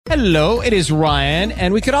Hello, it is Ryan,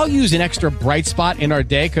 and we could all use an extra bright spot in our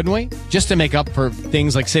day, couldn't we? Just to make up for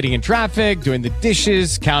things like sitting in traffic, doing the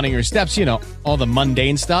dishes, counting your steps, all the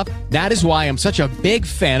mundane stuff. That is why I'm such a big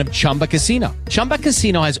fan of Chumba Casino. Chumba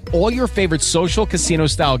Casino has all your favorite social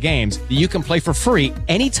casino-style games that you can play for free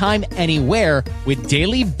anytime, anywhere with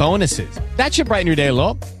daily bonuses. That should brighten your day a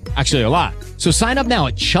little. Actually, a lot. So sign up now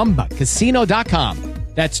at ChumbaCasino.com.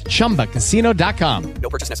 That's ChumbaCasino.com. No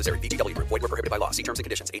purchase necessary. VGW Group. Void where prohibited by law. See terms and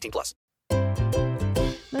conditions. 18+.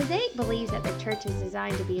 Mosaic believes that the church is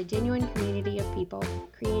designed to be a genuine community of people,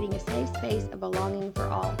 creating a safe space of belonging for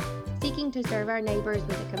all, seeking to serve our neighbors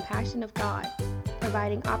with the compassion of God,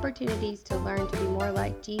 providing opportunities to learn to be more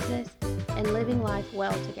like Jesus, and living life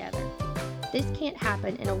well together. This can't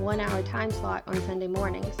happen in a 1-hour time slot on Sunday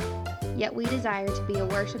mornings, yet we desire to be a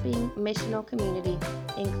worshiping, missional community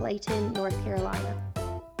in Clayton, North Carolina.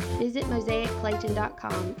 Visit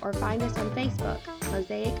MosaicClayton.com or find us on Facebook,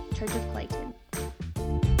 Mosaic Church of Clayton.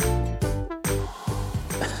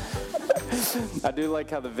 I do like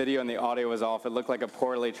how the video and the audio was off. It looked like a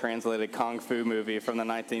poorly translated Kung Fu movie from the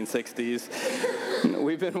 1960s.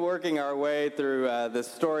 We've been working our way through the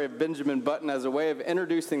story of Benjamin Button as a way of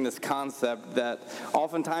introducing this concept that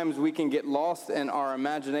oftentimes we can get lost in our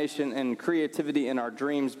imagination and creativity in our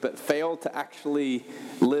dreams, but fail to actually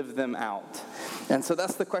live them out. And so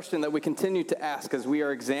that's the question that we continue to ask as we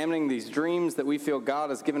are examining these dreams that we feel God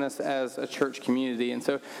has given us as a church community. And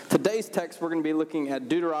so today's text, we're going to be looking at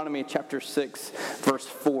Deuteronomy chapter 6, verse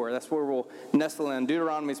 4. That's where we'll nestle in.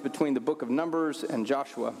 Deuteronomy is between the book of Numbers and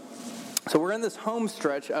Joshua. So we're in this home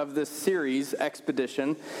stretch of this series,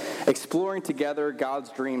 Expedition, exploring together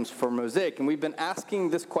God's dreams for Mosaic. And we've been asking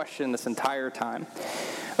this question this entire time.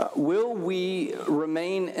 Will we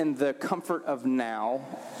remain in the comfort of now,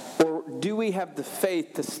 or do we have the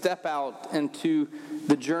faith to step out into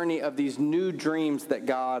the journey of these new dreams that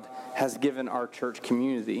God has given our church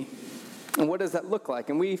community? And what does that look like?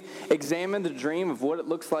 And we've examined the dream of what it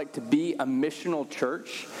looks like to be a missional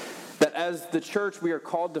church, that as the church we are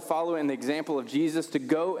called to follow in the example of Jesus, to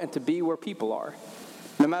go and to be where people are.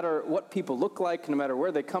 No matter what people look like, no matter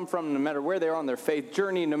where they come from, no matter where they are on their faith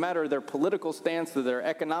journey, no matter their political stance or their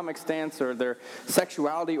economic stance or their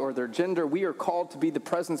sexuality or their gender, we are called to be the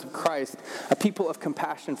presence of Christ, a people of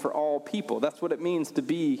compassion for all people. That's what it means to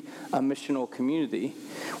be a missional community.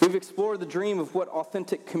 We've explored the dream of what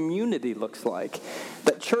authentic community looks like.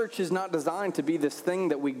 That church is not designed to be this thing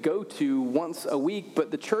that we go to once a week,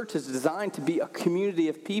 but the church is designed to be a community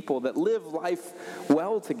of people that live life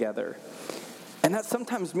well together. And that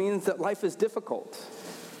sometimes means that life is difficult,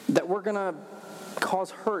 that we're going to cause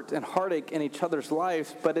hurt and heartache in each other's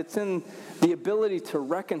lives, but it's in the ability to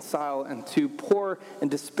reconcile and to pour and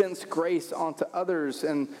dispense grace onto others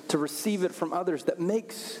and to receive it from others that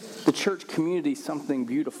makes the church community something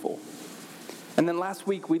beautiful. And then last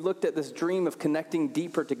week, we looked at this dream of connecting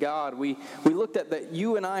deeper to God. We looked at that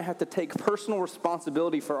you and I have to take personal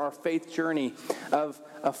responsibility for our faith journey of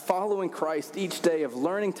following Christ each day, of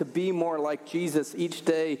learning to be more like Jesus each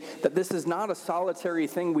day, that this is not a solitary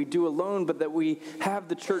thing we do alone, but that we have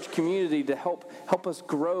the church community to help us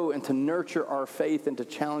grow and to nurture our faith and to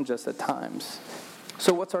challenge us at times.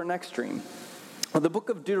 So what's our next dream? Well, the book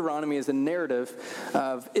of Deuteronomy is a narrative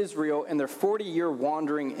of Israel and their 40-year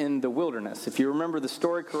wandering in the wilderness. If you remember the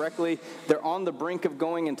story correctly, they're on the brink of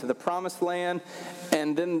going into the promised land,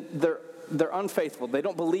 and then they're unfaithful. They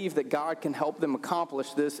don't believe that God can help them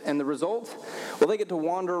accomplish this, and the result? Well, they get to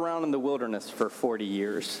wander around in the wilderness for 40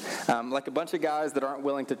 years. Like a bunch of guys that aren't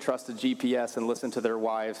willing to trust a GPS and listen to their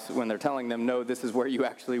wives when they're telling them, no, this is where you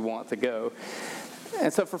actually want to go.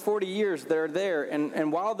 And so for 40 years, they're there,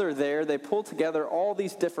 and while they're there, they pull together all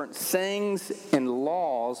these different sayings and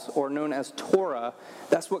laws, or known as Torah.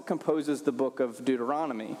 That's what composes the book of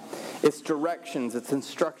Deuteronomy. It's directions, it's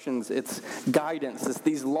instructions, it's guidance. It's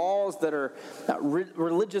these laws that are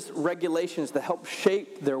religious regulations that help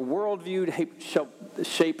shape their worldview, to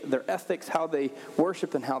shape their ethics, how they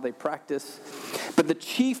worship and how they practice. But the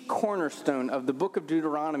chief cornerstone of the book of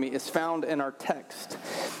Deuteronomy is found in our text.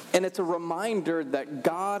 And it's a reminder that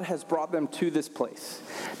God has brought them to this place.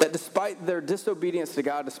 That despite their disobedience to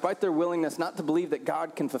God, despite their willingness not to believe that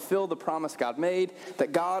God can fulfill the promise God made,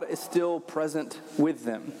 that God is still present with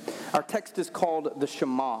them. Our text is called the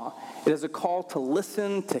Shema. It is a call to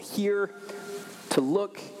listen, to hear, to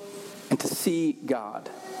look, and to see God.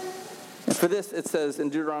 And for this, it says in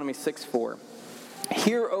Deuteronomy 6:4,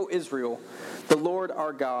 "Hear, O Israel, the Lord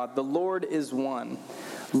our God, the Lord is one.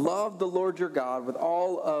 Love the Lord your God with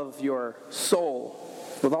all of your soul,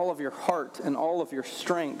 with all of your heart, and all of your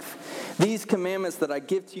strength. These commandments that I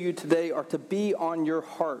give to you today are to be on your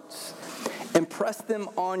hearts. Impress them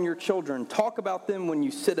on your children. Talk about them when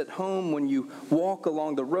you sit at home, when you walk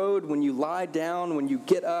along the road, when you lie down, when you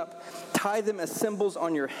get up. Tie them as symbols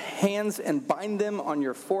on your hands and bind them on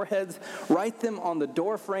your foreheads. Write them on the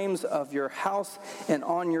door frames of your house and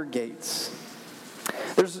on your gates.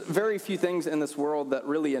 There's very few things in this world that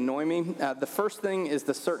really annoy me. The first thing is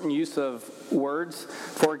the certain use of words.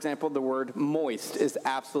 For example, the word moist is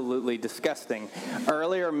absolutely disgusting.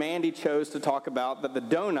 Earlier, Mandy chose to talk about that the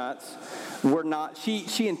donuts were not,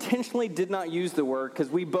 she intentionally did not use the word because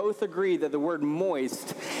we both agree that the word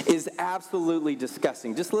moist is absolutely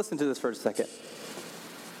disgusting. Just listen to this for a second.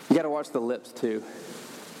 You got to watch the lips too.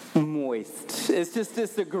 Moist. It's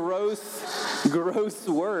just a gross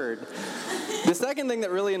word. The second thing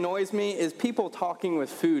that really annoys me is people talking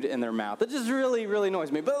with food in their mouth. It just really, really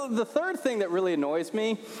annoys me. But the third thing that really annoys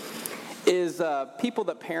me is people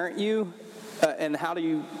that parent you and how do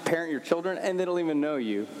you parent your children, and they don't even know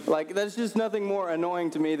you. Like, that's just nothing more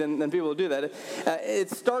annoying to me than people who do that.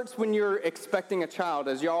 It starts when you're expecting a child,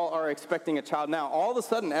 as y'all are expecting a child now. All of a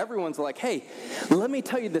sudden, everyone's like, hey, let me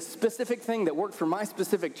tell you the specific thing that worked for my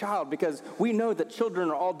specific child, because we know that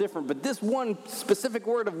children are all different, but this one specific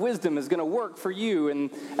word of wisdom is going to work for you,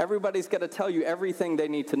 and everybody's got to tell you everything they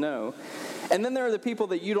need to know. And then there are the people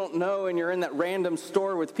that you don't know, and you're in that random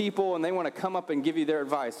store with people, and they want to come up and give you their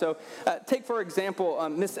advice. So take, for example,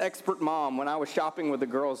 Miss Expert Mom, when I was shopping with the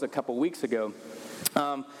girls a couple weeks ago.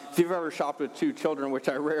 If you've ever shopped with two children, which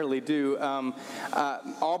I rarely do,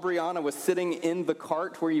 Aubriana was sitting in the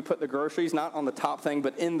cart where you put the groceries, not on the top thing,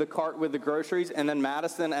 but in the cart with the groceries. And then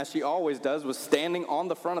Madison, as she always does, was standing on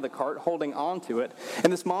the front of the cart holding on to it.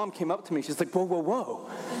 And this mom came up to me. She's like, whoa, whoa, whoa.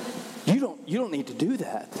 You don't need to do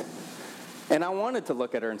that. And I wanted to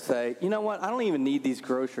look at her and say, you know what, I don't even need these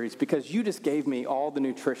groceries because you just gave me all the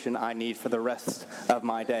nutrition I need for the rest of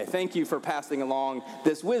my day. Thank you for passing along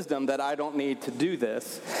this wisdom that I don't need to do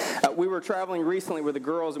this. We were traveling recently with the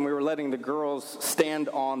girls, and we were letting the girls stand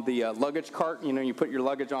on the luggage cart. You know, you put your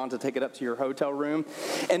luggage on to take it up to your hotel room.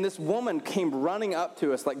 And this woman came running up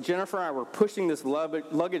to us, like Jennifer and I were pushing this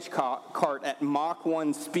luggage cart at Mach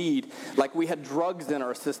 1 speed, like we had drugs in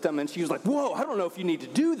our system. And she was like, whoa, I don't know if you need to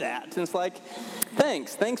do that. And it's like,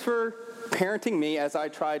 Thanks for parenting me as I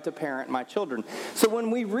tried to parent my children. So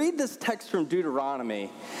when we read this text from Deuteronomy,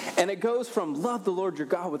 and it goes from love the Lord your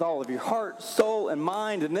God with all of your heart, soul, and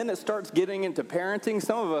mind, and then it starts getting into parenting,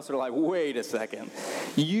 some of us are like, wait a second.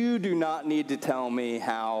 You do not need to tell me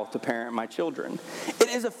how to parent my children. It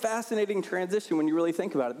is a fascinating transition when you really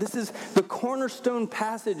think about it. This is the cornerstone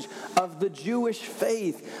passage of the Jewish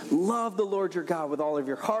faith. Love the Lord your God with all of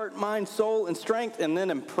your heart, mind, soul, and strength, and then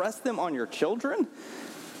impress them on your children?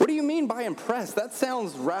 What do you mean by impress? That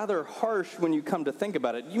sounds rather harsh when you come to think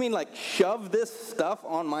about it. You mean like shove this stuff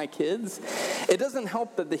on my kids? It doesn't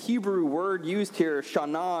help that the Hebrew word used here,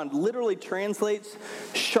 shanan, literally translates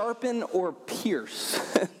sharpen or pierce.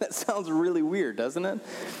 That sounds really weird, doesn't it?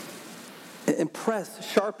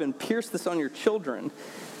 Impress, sharpen, pierce this on your children.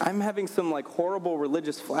 I'm having some like horrible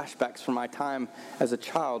religious flashbacks from my time as a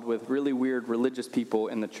child with really weird religious people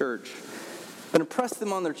in the church. But impress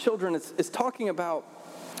them on their children, it's talking about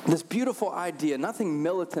this beautiful idea, nothing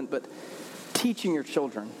militant, but teaching your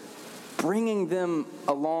children, bringing them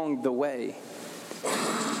along the way.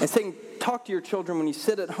 And saying, talk to your children when you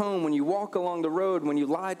sit at home, when you walk along the road, when you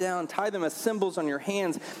lie down, tie them as symbols on your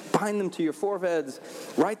hands, bind them to your foreheads,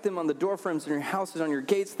 write them on the doorframes in your houses, on your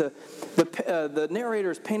gates. The narrator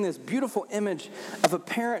is painting this beautiful image of a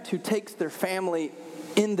parent who takes their family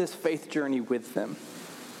in this faith journey with them.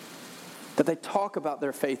 That they talk about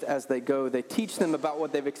their faith as they go. They teach them about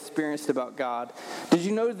what they've experienced about God. Did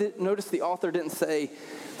you notice the author didn't say,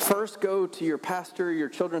 first go to your pastor, your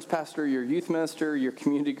children's pastor, your youth minister, your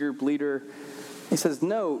community group leader. He says,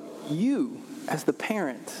 no, you as the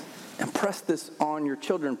parent, impress this on your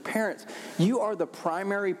children. Parents, you are the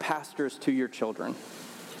primary pastors to your children.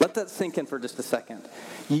 Let that sink in for just a second.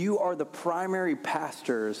 You are the primary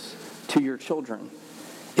pastors to your children.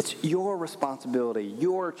 It's your responsibility,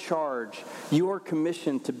 your charge, your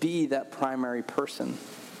commission to be that primary person.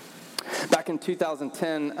 Back in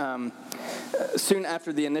 2010, soon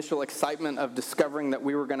after the initial excitement of discovering that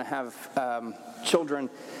we were going to have children,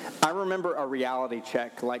 I remember a reality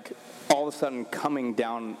check, like all of a sudden coming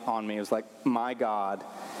down on me. It was like, my God,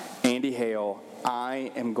 Andy Hale,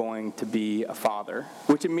 I am going to be a father,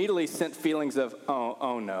 which immediately sent feelings of,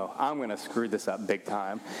 oh no, I'm going to screw this up big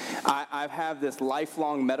time. I have this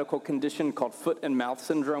lifelong medical condition called foot and mouth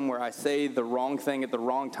syndrome where I say the wrong thing at the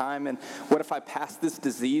wrong time, and what if I pass this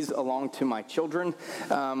disease along to my children?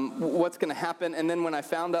 What's going to happen? And then when I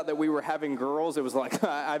found out that we were having girls, it was like,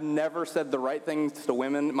 I've never said the right things to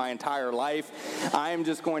women my entire life. I am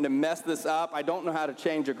just going to mess this up. I don't know how to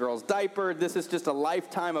change a girl's diaper. This is just a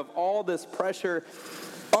lifetime of all this pressure,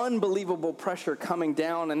 unbelievable pressure coming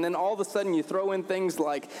down. And then all of a sudden you throw in things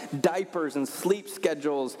like diapers and sleep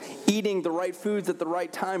schedules, eating the right foods at the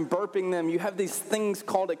right time, burping them. You have these things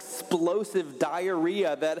called explosive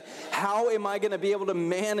diarrhea that how am I going to be able to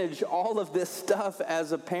manage all of this stuff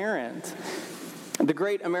as a parent? The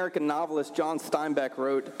great American novelist John Steinbeck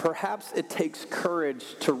wrote, "Perhaps it takes courage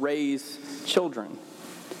to raise children."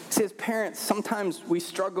 See, as parents, sometimes we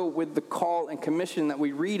struggle with the call and commission that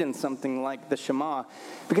we read in something like the Shema,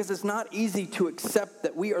 because it's not easy to accept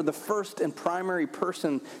that we are the first and primary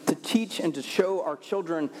person to teach and to show our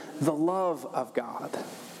children the love of God.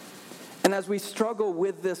 And as we struggle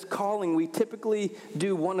with this calling, we typically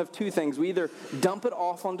do one of two things. We either dump it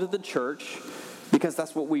off onto the church, because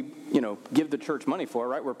that's what we, give the church money for,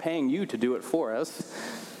 right? We're paying you to do it for us.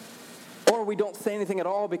 Or we don't say anything at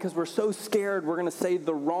all because we're so scared we're going to say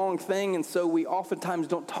the wrong thing, and so we oftentimes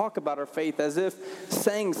don't talk about our faith as if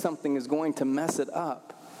saying something is going to mess it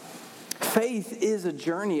up. Faith is a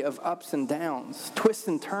journey of ups and downs, twists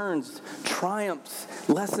and turns, triumphs,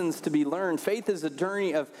 lessons to be learned. Faith is a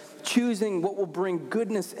journey of choosing what will bring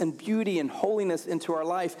goodness and beauty and holiness into our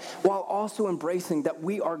life while also embracing that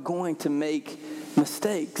we are going to make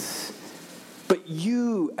mistakes. But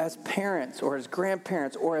you as parents or as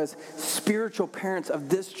grandparents or as spiritual parents of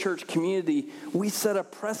this church community, we set a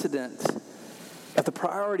precedent of the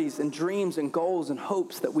priorities and dreams and goals and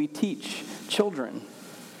hopes that we teach children.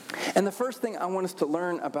 And the first thing I want us to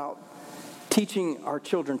learn about teaching our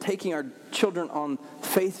children, taking our children on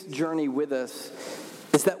faith's journey with us,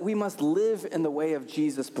 is that we must live in the way of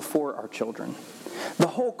Jesus before our children. The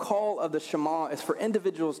whole call of the Shema is for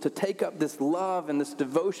individuals to take up this love and this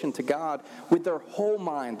devotion to God with their whole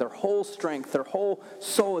mind, their whole strength, their whole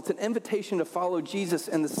soul. It's an invitation to follow Jesus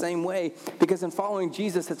in the same way, because in following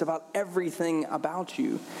Jesus, it's about everything about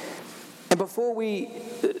you. And before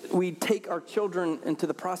we take our children into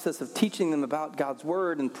the process of teaching them about God's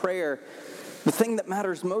word and prayer, the thing that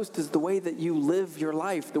matters most is the way that you live your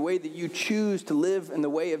life, the way that you choose to live in the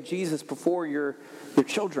way of Jesus before your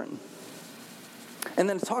children. And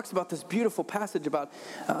then it talks about this beautiful passage about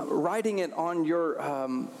writing it on your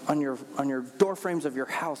door frames of your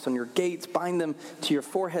house, on your gates, bind them to your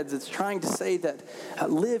foreheads. It's trying to say that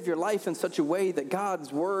live your life in such a way that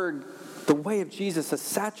God's word, the way of Jesus, has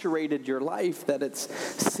saturated your life, that it's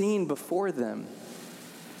seen before them.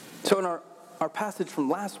 So in our passage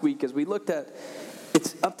from last week, as we looked at,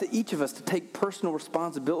 it's up to each of us to take personal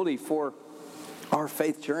responsibility for our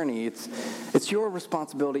faith journey. It's your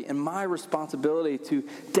responsibility and my responsibility to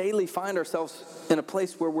daily find ourselves in a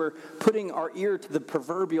place where we're putting our ear to the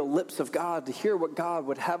proverbial lips of God to hear what God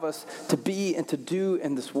would have us to be and to do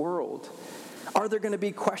in this world. Are there going to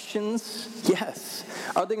be questions? Yes.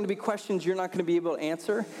 Are there going to be questions you're not going to be able to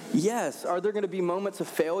answer? Yes. Are there going to be moments of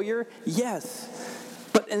failure? Yes.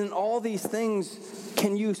 But in all these things,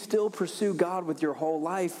 can you still pursue God with your whole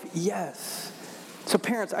life? Yes. So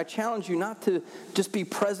parents, I challenge you not to just be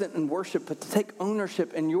present in worship, but to take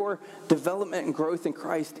ownership in your development and growth in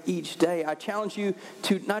Christ each day. I challenge you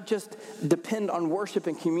to not just depend on worship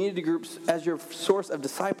and community groups as your source of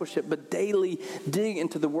discipleship, but daily dig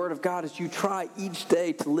into the Word of God as you try each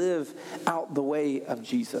day to live out the way of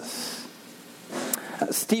Jesus.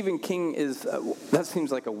 Stephen King is, that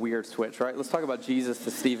seems like a weird switch, right? Let's talk about Jesus to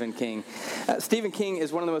Stephen King. Stephen King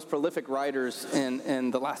is one of the most prolific writers in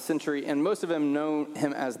the last century, and most of them know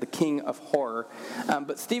him as the king of horror.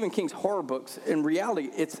 But Stephen King's horror books, in reality,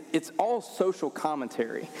 it's all social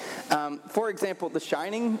commentary. For example, The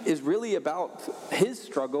Shining is really about his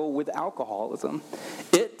struggle with alcoholism.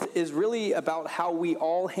 It is really about how we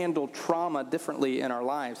all handle trauma differently in our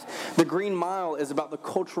lives. The Green Mile is about the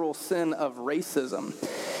cultural sin of racism.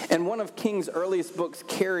 And one of King's earliest books,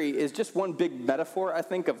 Carrie, is just one big metaphor, I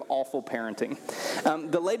think, of awful parenting.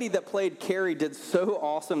 The lady that played Carrie did so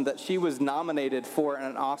awesome that she was nominated for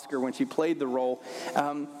an Oscar when she played the role.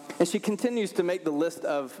 And she continues to make the list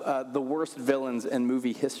of the worst villains in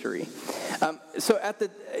movie history. So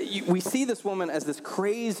we see this woman as this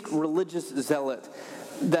crazed religious zealot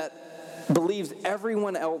that believes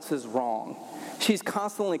everyone else is wrong. She's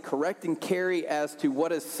constantly correcting Carrie as to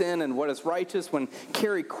what is sin and what is righteous. When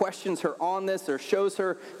Carrie questions her on this or shows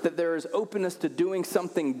her that there is openness to doing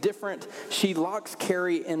something different, she locks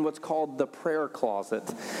Carrie in what's called the prayer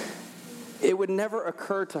closet. It would never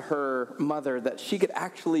occur to her mother that she could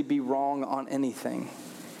actually be wrong on anything.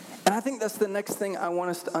 And I think that's the next thing I want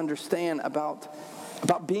us to understand about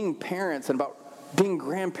being parents and about being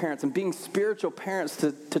grandparents and being spiritual parents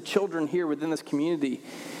to children here within this community.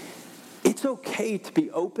 It's okay to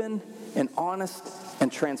be open and honest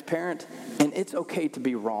and transparent, and it's okay to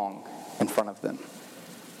be wrong in front of them.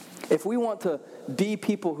 If we want to be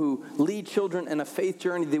people who lead children in a faith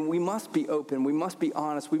journey, then we must be open, we must be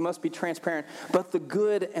honest, we must be transparent, but the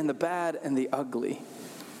good and the bad and the ugly.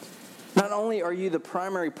 Not only are you the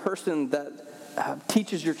primary person that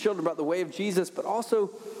teaches your children about the way of Jesus, but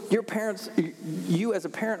also you as a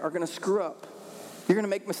parent are going to screw up. You're going to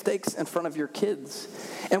make mistakes in front of your kids.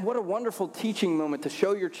 And what a wonderful teaching moment to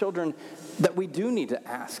show your children that we do need to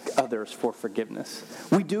ask others for forgiveness.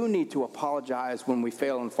 We do need to apologize when we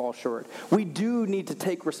fail and fall short. We do need to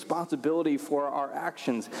take responsibility for our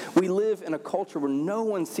actions. We live in a culture where no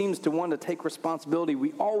one seems to want to take responsibility.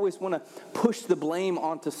 We always want to push the blame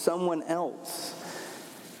onto someone else.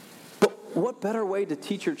 But what better way to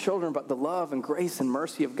teach your children about the love and grace and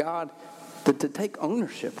mercy of God than to take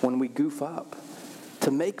ownership when we goof up? To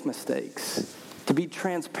make mistakes, to be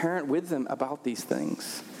transparent with them about these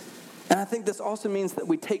things. And I think this also means that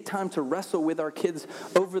we take time to wrestle with our kids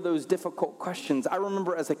over those difficult questions. I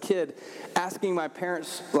remember as a kid asking my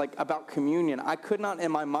parents about communion. I could not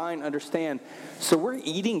in my mind understand, so we're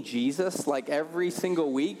eating Jesus every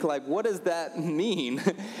single week? What does that mean?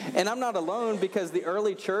 And I'm not alone, because the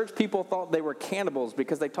early church, people thought they were cannibals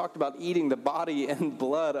because they talked about eating the body and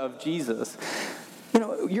blood of Jesus.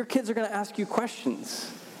 Your kids are going to ask you questions.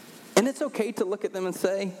 And it's okay to look at them and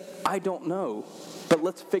say, I don't know, but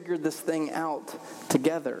let's figure this thing out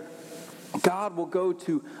together. God will go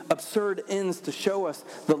to absurd ends to show us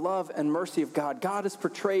the love and mercy of God. God is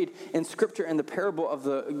portrayed in Scripture in the parable of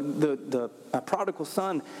the prodigal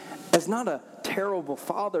son as not a terrible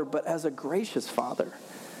father, but as a gracious father.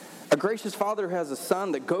 A gracious father who has a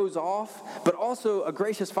son that goes off, but also a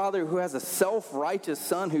gracious father who has a self-righteous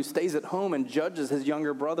son who stays at home and judges his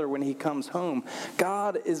younger brother when he comes home.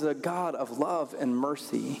 God is a God of love and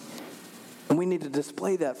mercy, and we need to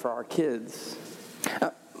display that for our kids.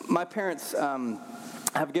 My parents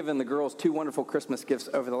have given the girls 2 wonderful Christmas gifts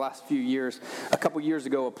over the last few years. A couple years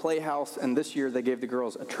ago, a playhouse, and this year they gave the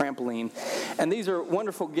girls a trampoline. And these are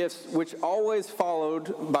wonderful gifts, which always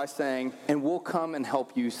followed by saying, and we'll come and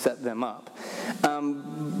help you set them up.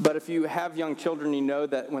 But if you have young children, you know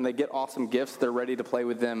that when they get awesome gifts, they're ready to play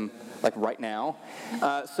with them right now.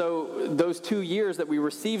 So those 2 years that we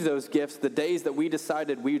received those gifts, the days that we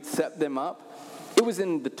decided we'd set them up, it was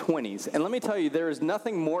in the 20s. And let me tell you, there is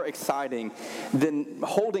nothing more exciting than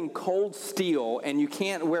holding cold steel and you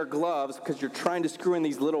can't wear gloves because you're trying to screw in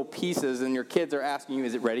these little pieces and your kids are asking you,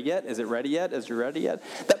 is it ready yet? Is it ready yet? Is it ready yet?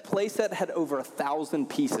 That playset had over 1,000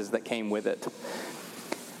 pieces that came with it.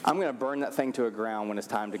 I'm going to burn that thing to the ground when it's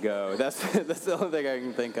time to go. That's the only thing I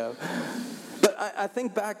can think of. But I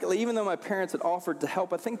think back, even though my parents had offered to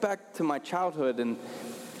help, I think back to my childhood and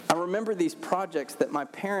I remember these projects that my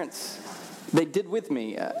parents, they did with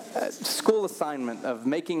me. A school assignment of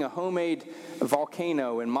making a homemade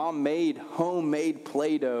volcano, and Mom made homemade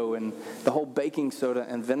Play-Doh and the whole baking soda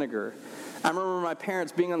and vinegar. I remember my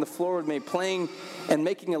parents being on the floor with me playing and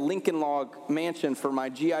making a Lincoln Log mansion for my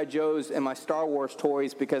G.I. Joes and my Star Wars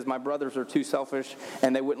toys because my brothers are too selfish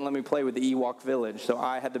and they wouldn't let me play with the Ewok village. So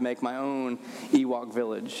I had to make my own Ewok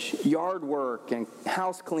village. Yard work and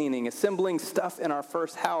house cleaning, assembling stuff in our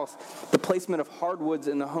first house, the placement of hardwoods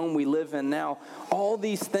in the home we live in now. All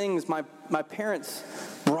these things, my parents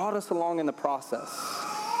brought us along in the process.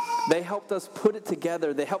 They helped us put it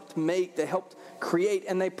together. They helped make, they helped create,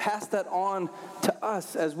 and they passed that on to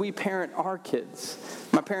us as we parent our kids.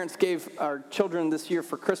 My parents gave our children this year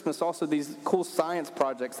for Christmas also these cool science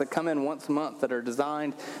projects that come in once a month that are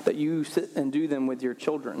designed that you sit and do them with your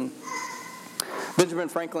children. Benjamin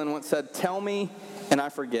Franklin once said, "Tell me and I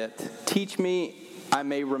forget. Teach me, I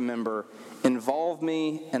may remember. Involve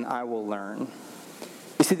me and I will learn."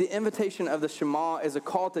 You see, the invitation of the Shema is a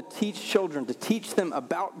call to teach children, to teach them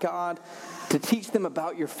about God, to teach them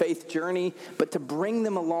about your faith journey, but to bring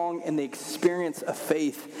them along in the experience of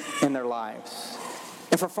faith in their lives.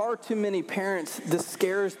 And for far too many parents, this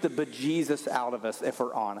scares the bejesus out of us, if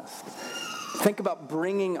we're honest. Think about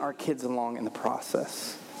bringing our kids along in the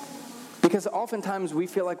process. Because oftentimes we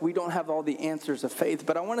feel like we don't have all the answers of faith,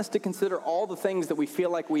 but I want us to consider all the things that we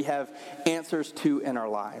feel like we have answers to in our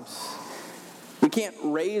lives. We can't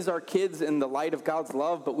raise our kids in the light of God's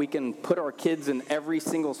love, but we can put our kids in every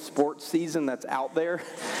single sports season that's out there.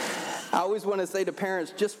 I always want to say to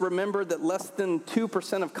parents, just remember that less than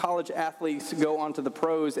 2% of college athletes go on to the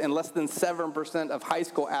pros, and less than 7% of high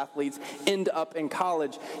school athletes end up in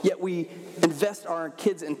college. Yet we invest our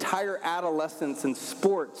kids' entire adolescence in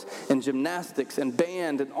sports and gymnastics and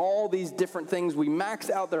band and all these different things. We max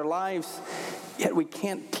out their lives, yet we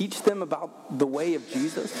can't teach them about the way of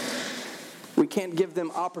Jesus. We can't give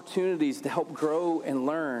them opportunities to help grow and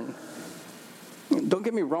learn. Don't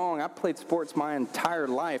get me wrong, I played sports my entire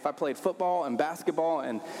life. I played football and basketball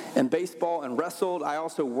and baseball and wrestled. I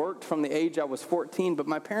also worked from the age I was 14, but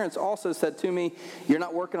my parents also said to me, you're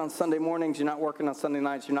not working on Sunday mornings, you're not working on Sunday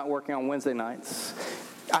nights, you're not working on Wednesday nights.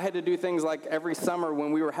 I had to do things like every summer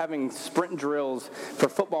when we were having sprint drills for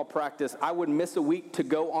football practice, I would miss a week to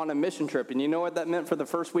go on a mission trip. And you know what that meant for the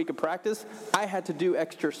first week of practice? I had to do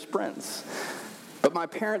extra sprints. But my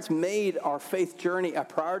parents made our faith journey a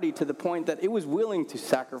priority to the point that it was willing to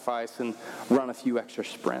sacrifice and run a few extra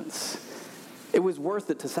sprints. It was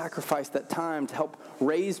worth it to sacrifice that time to help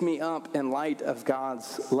raise me up in light of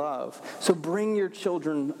God's love. So bring your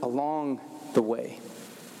children along the way.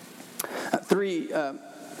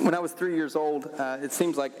 When I was 3 years old, it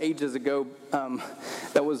seems like ages ago,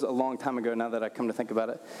 that was a long time ago now that I come to think about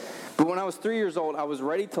it. But when I was 3 years old, I was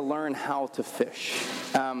ready to learn how to fish.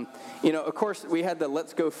 Of course, we had the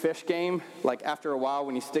Let's Go Fish game. Like after a while,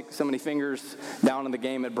 when you stick so many fingers down in the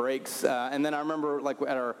game, it breaks. And then I remember like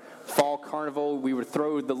at our fall carnival, we would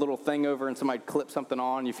throw the little thing over and somebody'd clip something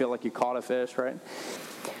on. You feel like you caught a fish, right?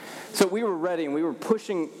 So we were ready, and we were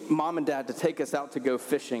pushing Mom and Dad to take us out to go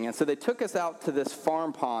fishing. And so they took us out to this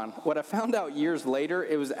farm pond. What I found out years later,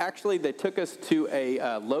 it was actually they took us to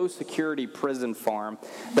a low-security prison farm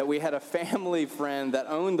that we had a family friend that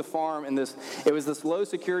owned the farm. And it was this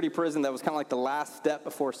low-security prison that was kind of like the last step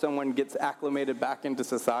before someone gets acclimated back into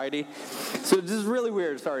society. So this is really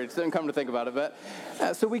weird. Sorry, it didn't come to think about it.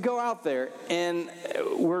 But so we go out there, and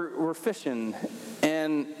we're fishing.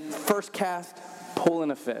 And first cast,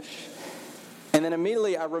 pulling a fish. And then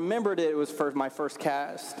immediately I remembered it was my first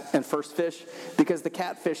cast and first fish because the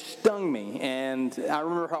catfish stung me. And I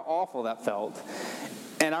remember how awful that felt.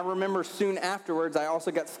 And I remember soon afterwards I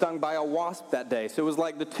also got stung by a wasp that day. So it was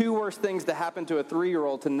like the two worst things to happen to a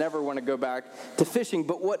 3-year-old to never want to go back to fishing.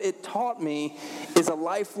 But what it taught me is a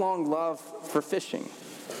lifelong love for fishing.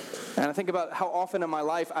 And I think about how often in my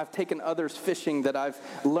life I've taken others fishing that I've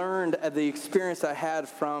learned of the experience I had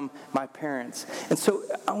from my parents. And so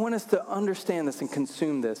I want us to understand this and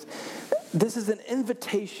consume this. This is an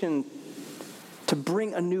invitation to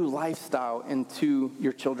bring a new lifestyle into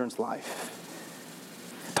your children's life.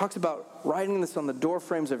 It talks about writing this on the door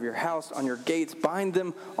frames of your house, on your gates, bind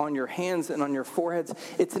them on your hands and on your foreheads.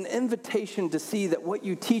 It's an invitation to see that what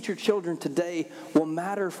you teach your children today will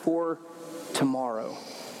matter for tomorrow.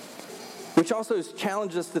 Which also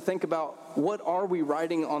challenges us to think about what are we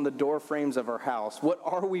writing on the door frames of our house? What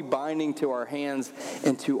are we binding to our hands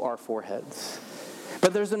and to our foreheads?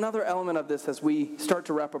 But there's another element of this as we start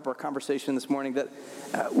to wrap up our conversation this morning that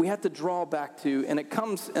we have to draw back to, and it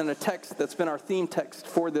comes in a text that's been our theme text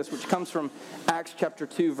for this, which comes from Acts chapter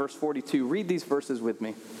 2, verse 42. Read these verses with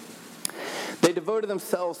me. They devoted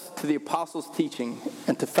themselves to the apostles' teaching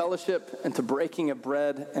and to fellowship and to breaking of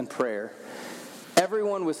bread and prayer.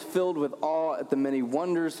 Everyone was filled with awe at the many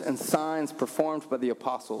wonders and signs performed by the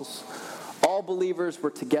apostles. All believers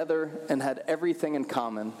were together and had everything in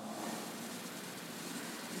common.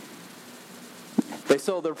 They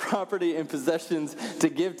sold their property and possessions to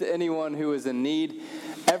give to anyone who was in need.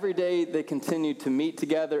 Every day they continued to meet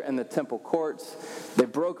together in the temple courts. They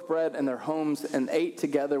broke bread in their homes and ate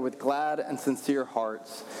together with glad and sincere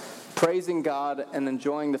hearts, praising God and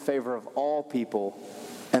enjoying the favor of all people.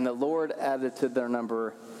 And the Lord added to their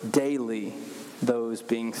number daily those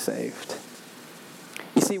being saved.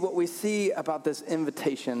 You see, what we see about this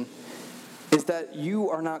invitation is that you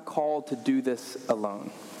are not called to do this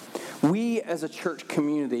alone. We as a church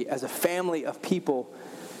community, as a family of people,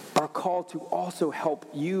 are called to also help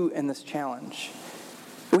you in this challenge.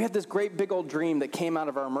 We have this great big old dream that came out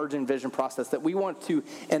of our emerging vision process that we want to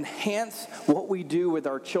enhance what we do with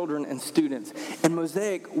our children and students. In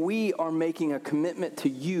Mosaic, we are making a commitment to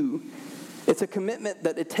you It's a commitment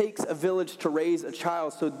that it takes a village to raise a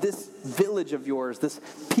child. So this village of yours, this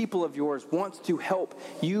people of yours wants to help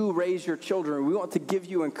you raise your children. We want to give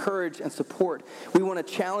you encouragement and support. We want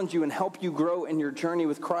to challenge you and help you grow in your journey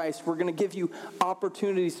with Christ. We're going to give you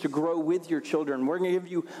opportunities to grow with your children. We're going to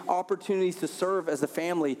give you opportunities to serve as a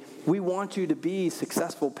family. We want you to be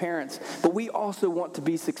successful parents, but we also want to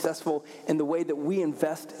be successful in the way that we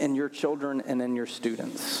invest in your children and in your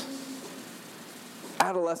students.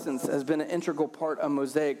 Adolescence has been an integral part of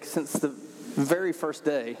Mosaic since the very first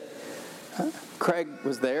day. Craig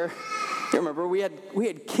was there. You remember, we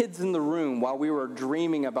had kids in the room while we were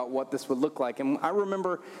dreaming about what this would look like. And I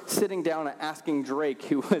remember sitting down and asking Drake,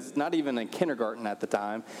 who was not even in kindergarten at the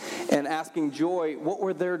time, and asking Joy, what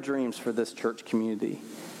were their dreams for this church community?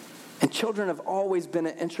 And children have always been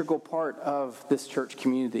an integral part of this church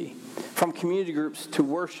community. From community groups to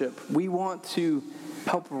worship, we want to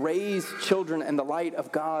help raise children in the light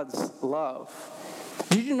of God's love.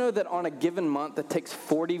 Did you know that on a given month it takes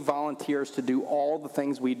 40 volunteers to do all the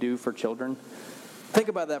things we do for children? Think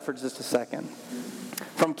about that for just a second.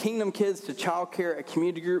 From Kingdom Kids to childcare at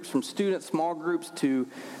community groups, from student small groups to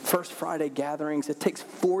First Friday gatherings, it takes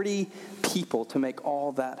 40 people to make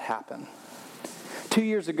all that happen. 2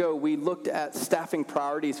 years ago, we looked at staffing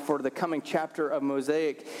priorities for the coming chapter of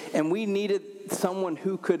Mosaic, and we needed someone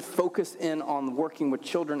who could focus in on working with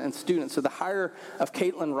children and students. So the hire of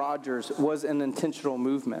Caitlin Rogers was an intentional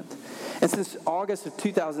movement. And since August of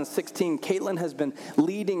 2016, Caitlin has been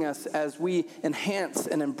leading us as we enhance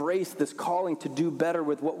and embrace this calling to do better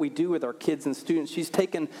with what we do with our kids and students. She's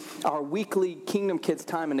taken our weekly Kingdom Kids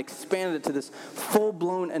time and expanded it to this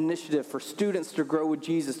full-blown initiative for students to grow with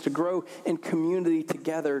Jesus, to grow in community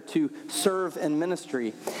together, to serve in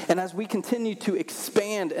ministry. And as we continue to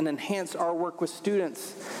expand and enhance our work with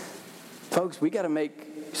students, folks, we got to make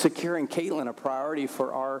securing Caitlin a priority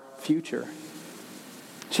for our future.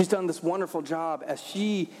 She's done this wonderful job as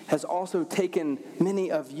she has also taken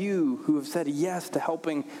many of you who have said yes to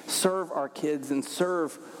helping serve our kids and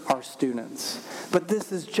serve our students. But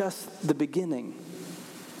this is just the beginning.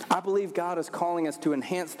 I believe God is calling us to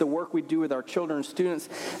enhance the work we do with our children and students.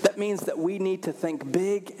 That means that we need to think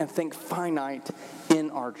big and think finite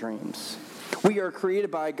in our dreams. We are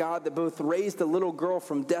created by a God that both raised a little girl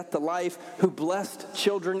from death to life, who blessed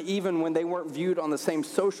children even when they weren't viewed on the same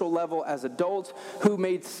social level as adults, who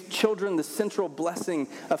made children the central blessing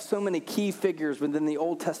of so many key figures within the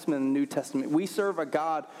Old Testament and New Testament. We serve a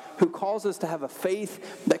God who calls us to have a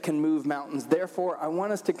faith that can move mountains. Therefore, I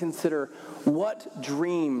want us to consider what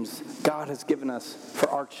dreams God has given us for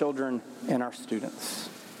our children and our students.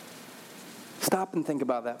 Stop and think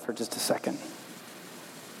about that for just a second.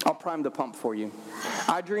 I'll prime the pump for you.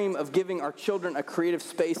 I dream of giving our children a creative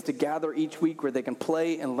space to gather each week where they can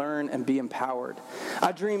play and learn and be empowered.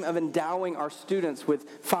 I dream of endowing our students with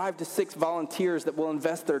 5 to 6 volunteers that will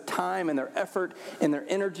invest their time and their effort and their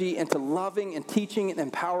energy into loving and teaching and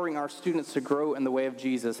empowering our students to grow in the way of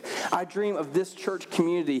Jesus. I dream of this church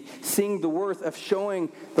community seeing the worth of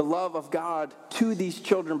showing the love of God to these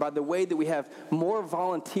children by the way that we have more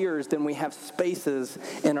volunteers than we have spaces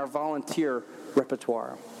in our volunteer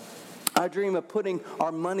repertoire. I dream of putting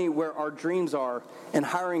our money where our dreams are and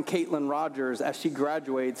hiring Caitlin Rogers as she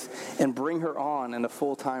graduates and bring her on in a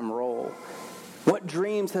full-time role. What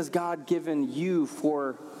dreams has God given you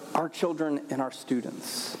for our children and our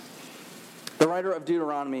students? The writer of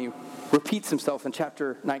Deuteronomy repeats himself in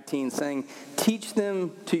chapter 19, saying, "Teach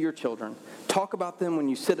them to your children. Talk about them when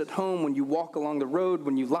you sit at home, when you walk along the road,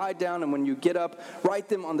 when you lie down, and when you get up. Write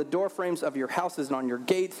them on the doorframes of your houses and on your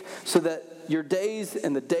gates, so that your days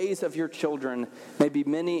and the days of your children may be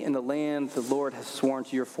many in the land the Lord has sworn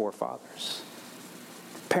to your forefathers."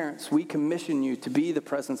 Parents, we commission you to be the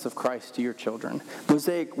presence of Christ to your children.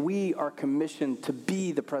 Mosaic, we are commissioned to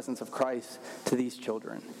be the presence of Christ to these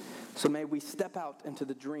children. So may we step out into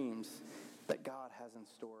the dreams that God has in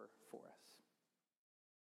store for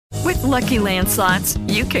us. With Lucky Land Slots,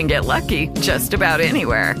 you can get lucky just about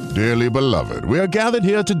anywhere. Dearly beloved, we are gathered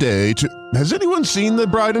here today to... Has anyone seen the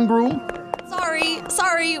bride and groom?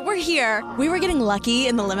 Sorry, we're here. We were getting lucky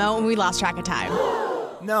in the limo and we lost track of time.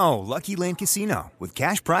 No, Lucky Land Casino, with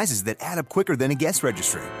cash prizes that add up quicker than a guest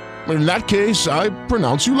registry. In that case, I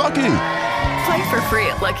pronounce you lucky. Play for free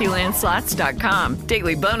at LuckyLandSlots.com.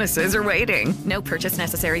 Daily bonuses are waiting. No purchase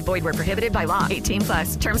necessary. Void where prohibited by law.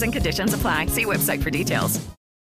 18+. Terms and conditions apply. See website for details.